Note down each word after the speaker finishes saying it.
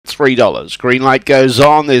$3. Green light goes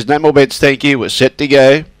on. There's no more bets, thank you. We're set to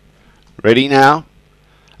go. Ready now.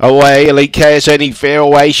 Away, Elite Chaos only fair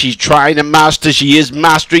away. She's trying to master. She is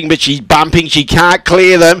mastering, but she's bumping. She can't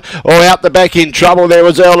clear them. Or out the back in trouble. There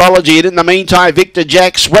was Earlology. And in the meantime, Victor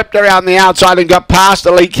Jack swept around the outside and got past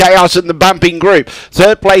Elite Chaos in the bumping group.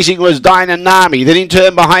 Third placing was Dynanami. Then in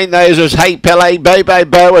turn behind those was Hey Pele, Bobo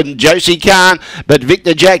Bo and Josie Khan. But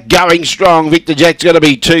Victor Jack going strong. Victor Jack's going to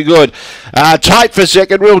be too good. Tight for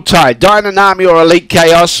second, real tight. Dynanami or Elite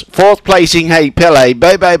Chaos. Fourth placing, Hey Pele,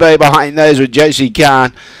 Bobo Bo behind those with Josie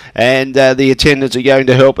Khan. And the attendants are going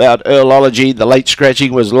to help out Earlology. The late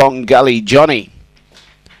scratching was Long Gully Johnny.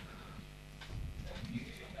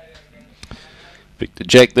 Victor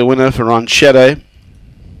Jack the winner for On Shadow.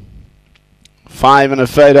 5 and a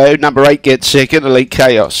photo. Number 8 gets second, Elite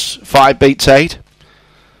Chaos. 5 beats 8.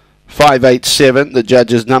 5, 8, 7, the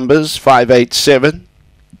judges' numbers. 5, 8, 7.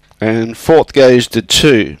 And fourth goes to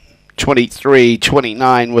 2. 23,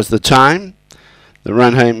 29 was the time. The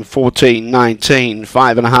run home 14.19,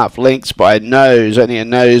 5.5 lengths by a nose, only a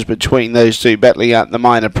nose between those two battling out the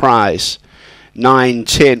minor prize.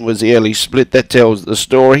 9.10 was the early split, that tells the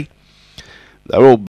story. They're all